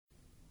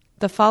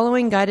The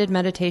following guided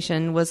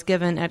meditation was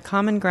given at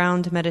Common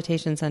Ground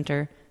Meditation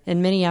Center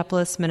in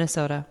Minneapolis,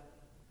 Minnesota.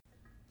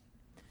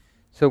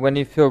 So when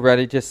you feel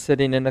ready, just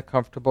sitting in a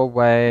comfortable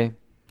way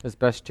as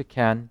best you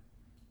can.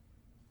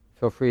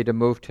 Feel free to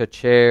move to a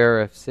chair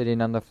if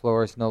sitting on the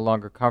floor is no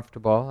longer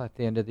comfortable at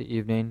the end of the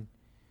evening.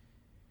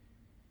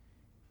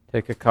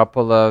 Take a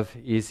couple of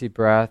easy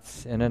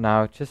breaths in and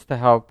out just to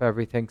help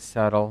everything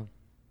settle.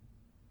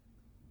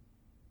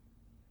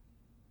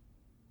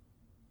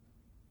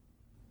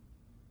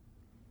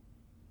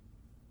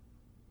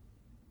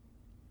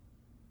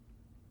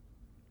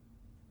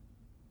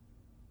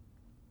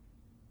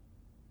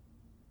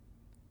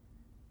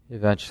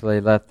 Eventually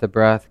let the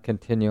breath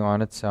continue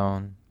on its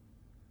own.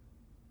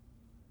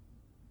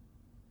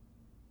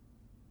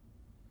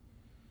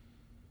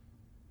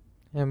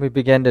 And we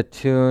begin to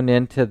tune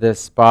into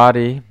this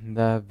body,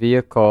 the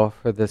vehicle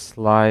for this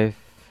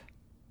life.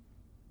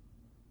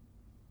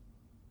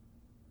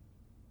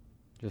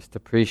 Just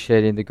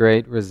appreciating the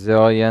great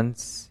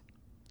resilience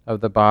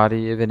of the body,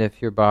 even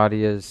if your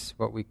body is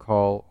what we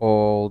call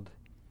old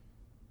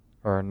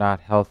or not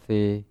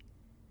healthy.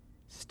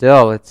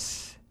 Still,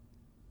 it's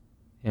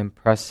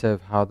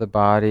impressive how the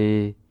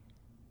body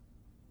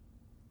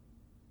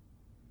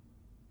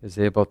is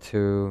able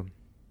to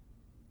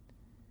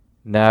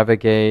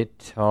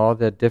navigate all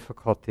the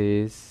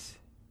difficulties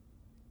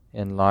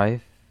in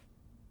life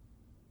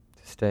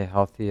to stay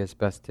healthy as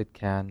best it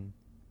can.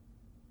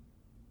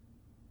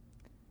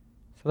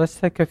 So let's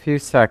take a few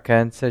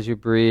seconds as you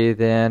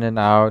breathe in and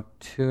out,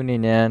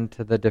 tuning in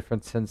to the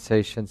different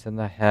sensations in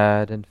the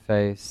head and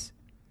face,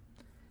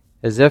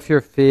 as if you're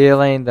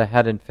feeling the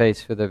head and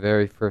face for the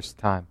very first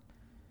time.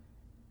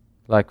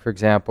 Like, for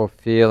example,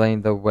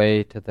 feeling the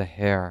weight of the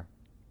hair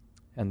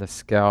and the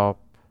scalp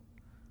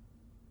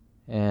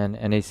and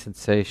any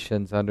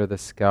sensations under the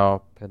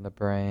scalp and the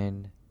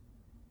brain.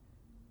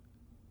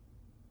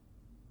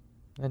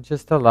 And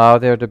just allow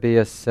there to be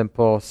a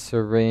simple,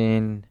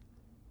 serene,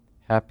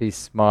 happy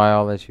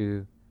smile as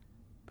you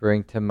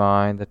bring to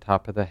mind the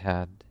top of the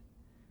head.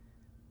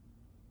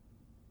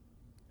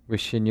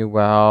 Wishing you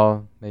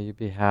well, may you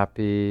be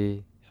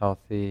happy,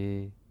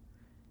 healthy,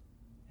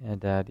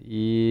 and at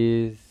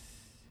ease.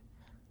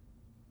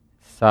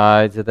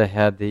 Sides of the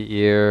head, the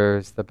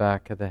ears, the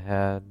back of the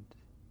head,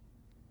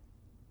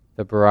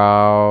 the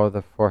brow,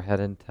 the forehead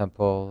and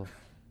temples.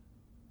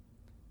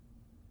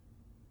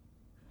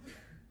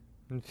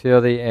 And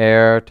feel the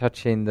air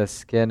touching the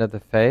skin of the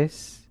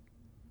face,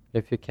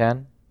 if you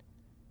can.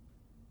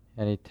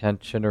 Any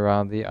tension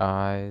around the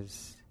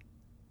eyes.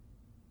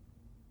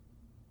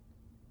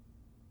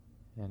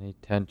 Any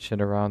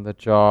tension around the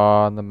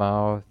jaw and the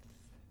mouth,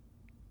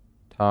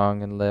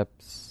 tongue and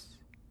lips.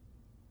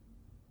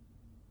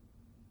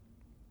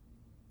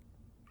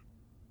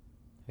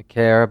 I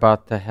care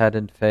about the head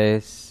and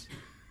face.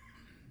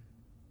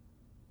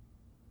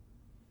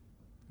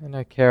 And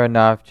I care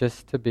enough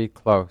just to be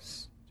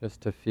close,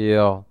 just to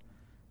feel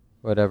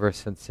whatever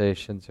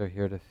sensations are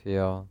here to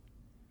feel.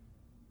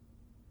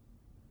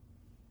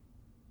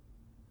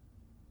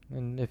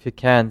 And if you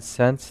can,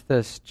 sense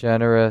this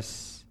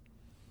generous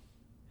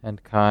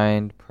and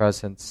kind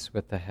presence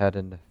with the head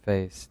and the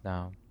face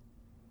now.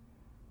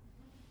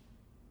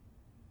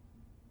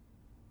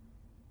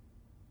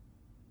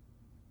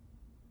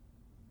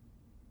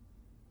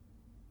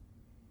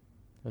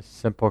 A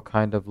simple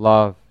kind of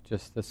love,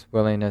 just this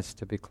willingness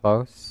to be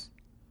close.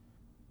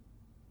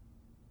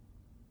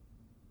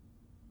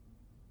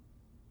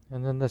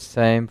 And then the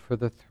same for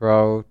the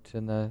throat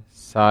and the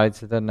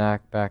sides of the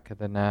neck, back of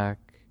the neck.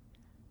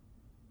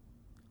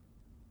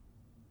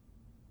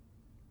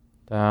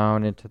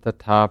 Down into the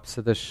tops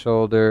of the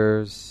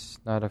shoulders,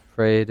 not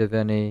afraid of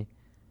any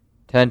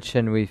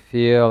tension we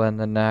feel in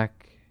the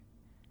neck,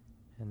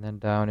 and then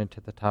down into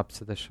the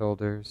tops of the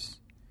shoulders,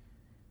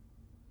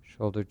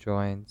 shoulder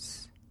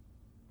joints.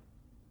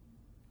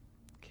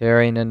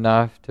 Caring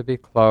enough to be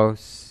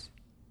close,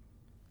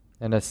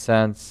 in a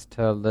sense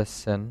to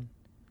listen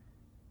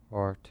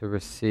or to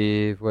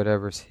receive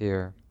whatever's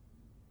here,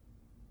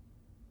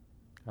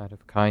 out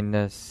of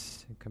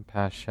kindness and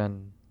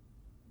compassion.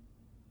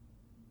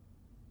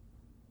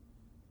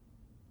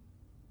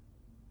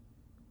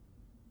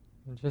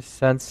 And just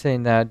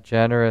sensing that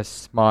generous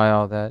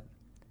smile, that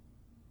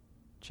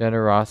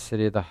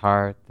generosity of the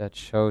heart that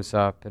shows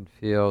up and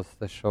feels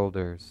the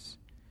shoulders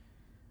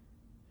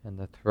and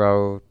the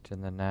throat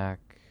and the neck.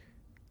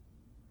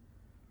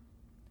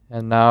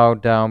 And now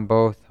down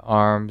both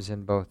arms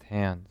and both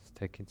hands,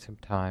 taking some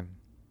time.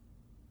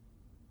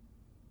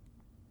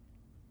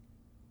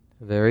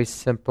 A very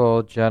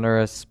simple,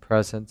 generous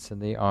presence in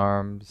the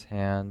arms,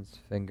 hands,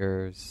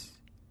 fingers,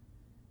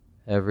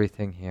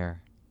 everything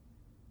here.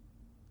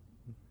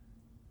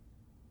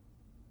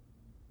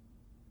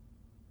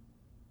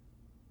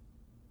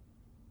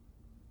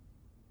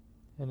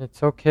 And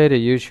it's okay to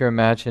use your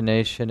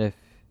imagination if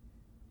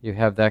you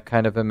have that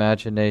kind of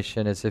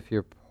imagination, as if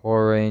you're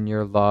pouring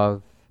your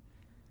love,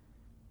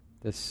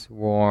 this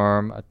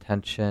warm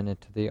attention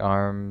into the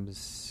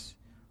arms,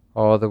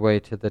 all the way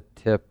to the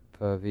tip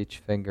of each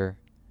finger.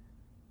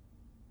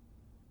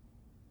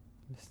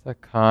 Just a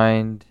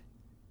kind,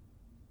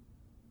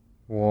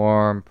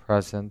 warm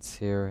presence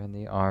here in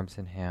the arms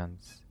and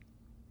hands.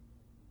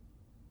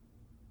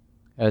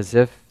 As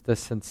if the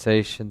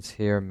sensations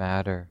here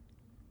matter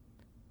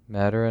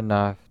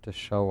enough to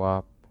show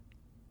up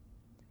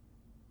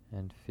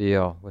and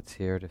feel what's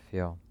here to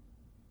feel.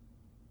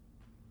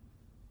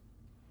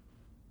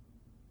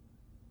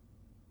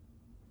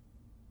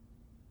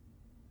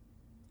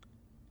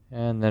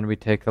 And then we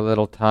take a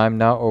little time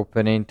now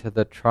opening to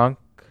the trunk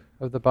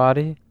of the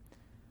body.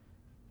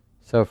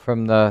 So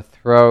from the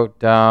throat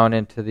down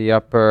into the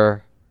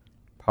upper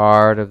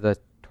part of the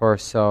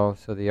torso,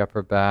 so the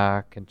upper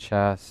back and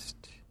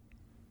chest.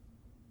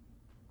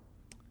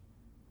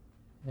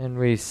 And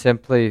we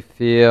simply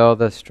feel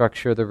the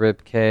structure of the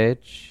rib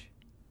cage,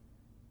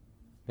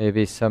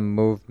 maybe some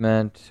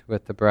movement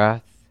with the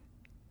breath.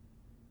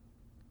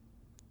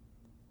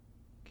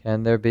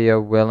 Can there be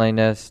a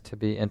willingness to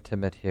be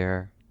intimate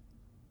here?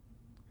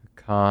 A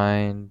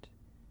kind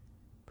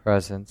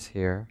presence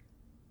here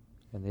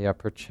in the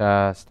upper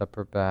chest,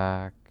 upper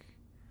back,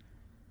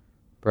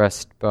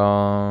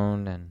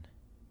 breastbone and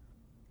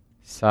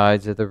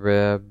sides of the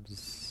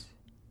ribs,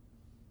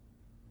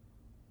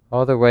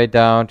 all the way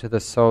down to the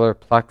solar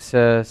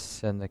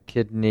plexus and the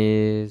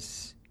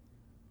kidneys.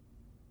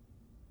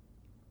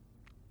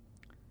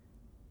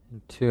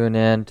 And tune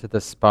in to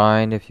the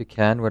spine if you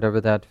can, whatever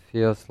that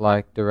feels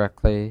like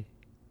directly.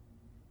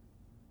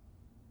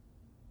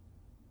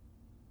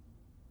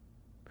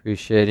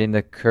 Appreciating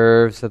the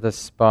curves of the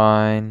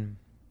spine.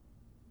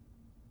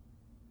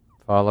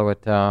 Follow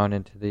it down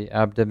into the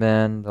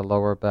abdomen, the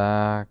lower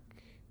back,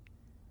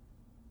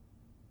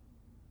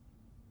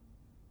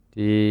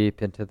 deep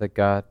into the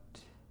gut.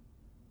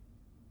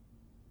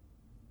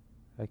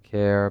 I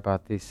care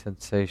about these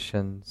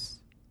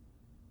sensations.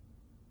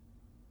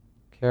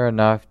 Care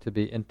enough to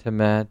be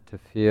intimate, to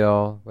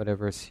feel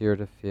whatever is here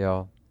to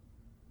feel.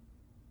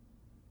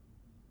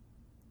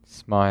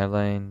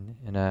 Smiling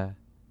in a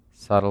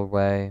subtle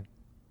way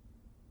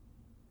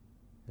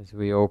as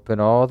we open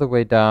all the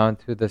way down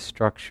through the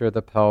structure of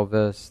the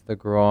pelvis, the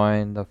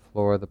groin, the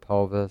floor of the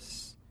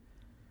pelvis,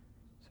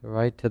 so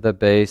right to the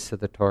base of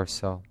the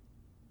torso.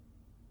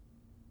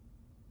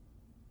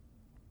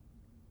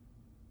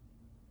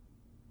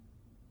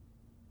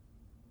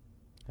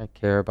 I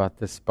care about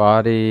this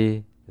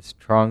body, this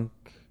trunk,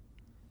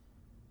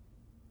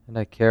 and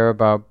I care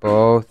about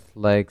both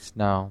legs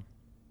now,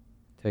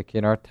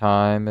 taking our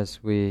time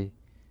as we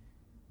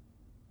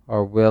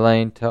are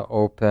willing to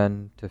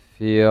open, to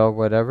feel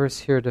whatever's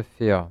here to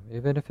feel,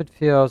 even if it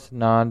feels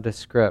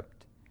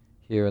nondescript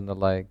here in the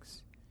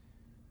legs.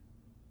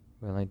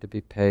 Willing to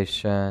be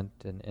patient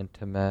and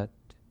intimate,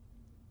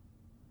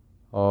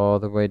 all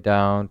the way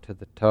down to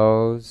the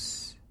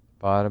toes,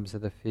 bottoms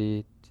of the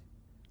feet.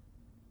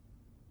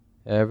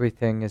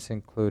 Everything is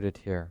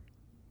included here.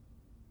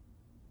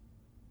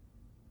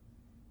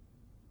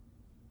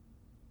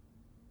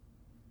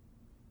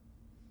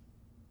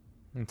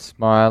 And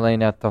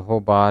smiling at the whole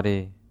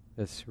body,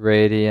 this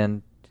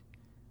radiant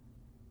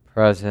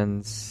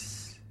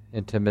presence,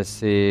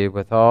 intimacy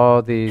with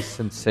all these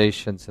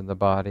sensations in the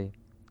body,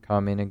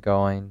 coming and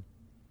going.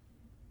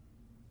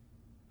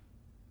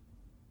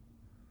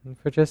 And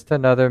for just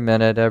another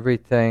minute,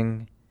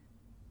 everything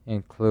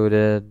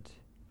included,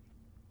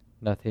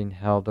 nothing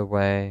held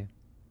away.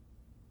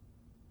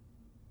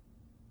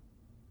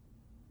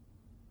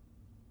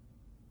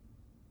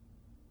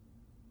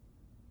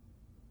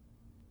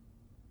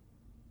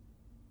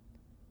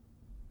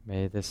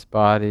 May this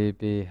body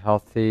be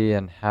healthy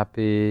and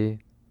happy.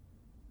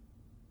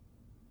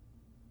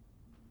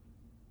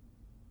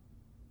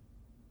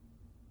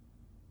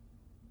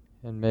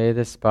 And may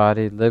this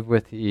body live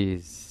with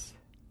ease.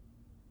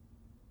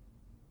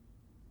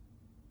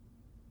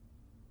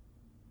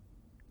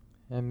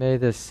 And may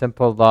this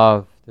simple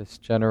love, this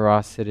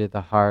generosity of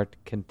the heart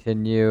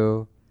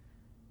continue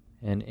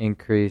and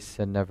increase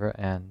and never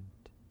end.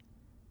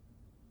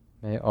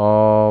 May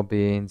all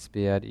beings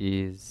be at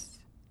ease.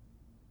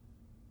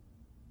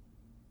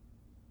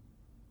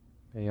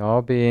 May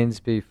all beings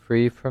be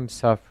free from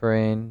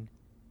suffering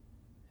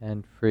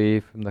and free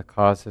from the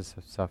causes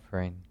of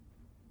suffering.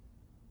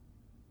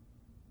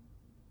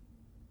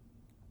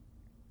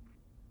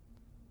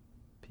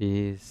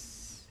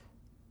 Peace,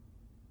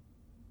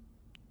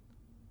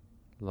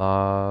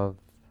 love,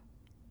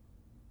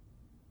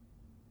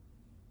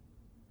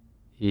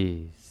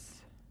 ease.